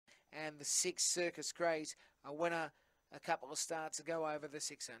and the 6 Circus Craze, a winner a couple of starts ago over the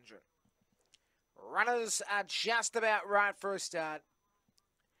 600. Runners are just about right for a start.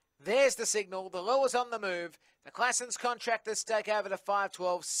 There's the signal. The lure's on the move. The Classens Contractors take over to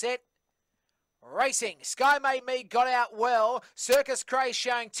 5:12. Set. Racing. Sky Made Me got out well. Circus Craze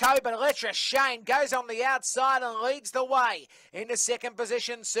showing toe, but Electra Shane goes on the outside and leads the way. Into second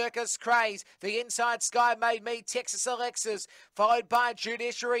position, Circus Craze. The inside, Sky Made Me, Texas Alexis, followed by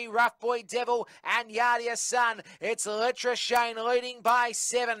Judiciary, Rough Boy Devil, and Yardia Sun. It's Electra Shane leading by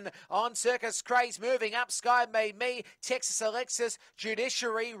 7 on Circus Craze. Moving up, Sky Made Me, Texas Alexis,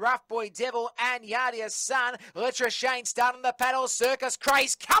 Judiciary, Rough Boy Devil, and Yardia Sun. Electra Shane starting the paddle. Circus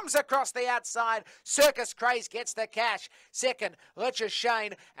Craze comes across the outside. Circus Craze gets the cash. Second, Electra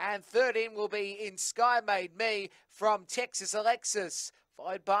Shane, and third in will be in Sky Made Me from Texas Alexis,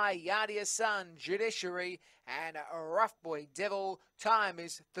 followed by Yardia Sun, Judiciary, and Rough Boy Devil. Time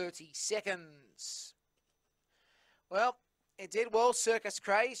is 30 seconds. Well, it did well. Circus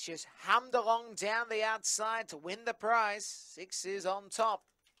Craze just hummed along down the outside to win the prize. 6 is on top.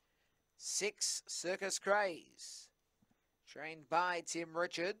 6 Circus Craze, trained by Tim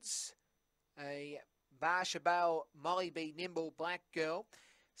Richards. A Barshabale Molly B. Nimble Black Girl.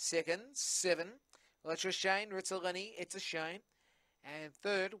 Second, 7. Electra Shane, Ritzolini, It's a Shame. And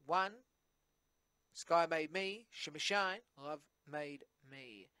third, 1. Sky Made Me, Shimmy Shine, Love Made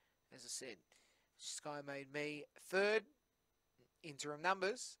Me. As I said, Sky Made Me. Third, interim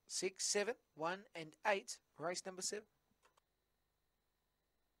numbers, 6, 7, 1, and 8. Race number 7.